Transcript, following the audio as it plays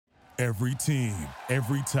Every team,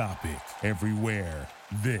 every topic, everywhere.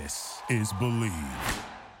 This is Believe.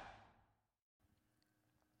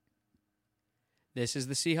 This is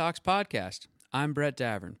the Seahawks Podcast. I'm Brett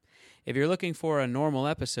Davern. If you're looking for a normal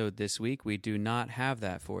episode this week, we do not have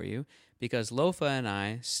that for you because Lofa and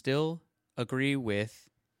I still agree with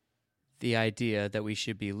the idea that we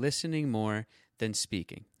should be listening more than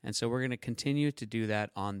speaking. And so we're going to continue to do that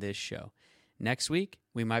on this show. Next week,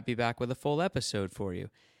 we might be back with a full episode for you.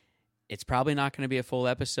 It's probably not going to be a full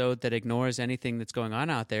episode that ignores anything that's going on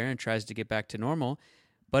out there and tries to get back to normal,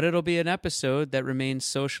 but it'll be an episode that remains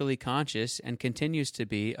socially conscious and continues to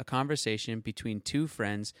be a conversation between two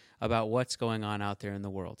friends about what's going on out there in the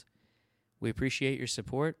world. We appreciate your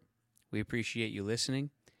support, we appreciate you listening,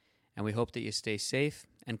 and we hope that you stay safe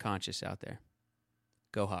and conscious out there.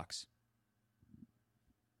 Go Hawks.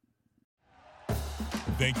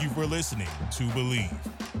 Thank you for listening to Believe.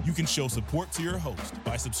 You can show support to your host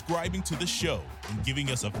by subscribing to the show and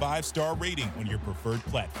giving us a 5-star rating on your preferred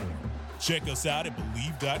platform. Check us out at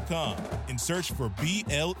Believe.com and search for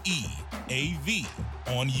BLEAV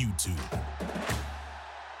on YouTube.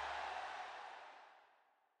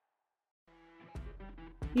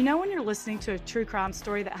 You know when you're listening to a true crime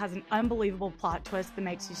story that has an unbelievable plot twist that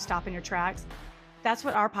makes you stop in your tracks? That's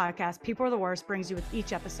what our podcast, People Are the Worst, brings you with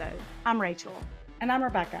each episode. I'm Rachel. And I'm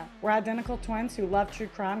Rebecca. We're identical twins who love true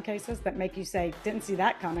crime cases that make you say, didn't see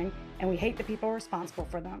that coming, and we hate the people responsible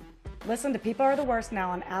for them. Listen to People Are the Worst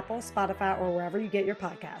now on Apple, Spotify, or wherever you get your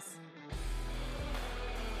podcasts.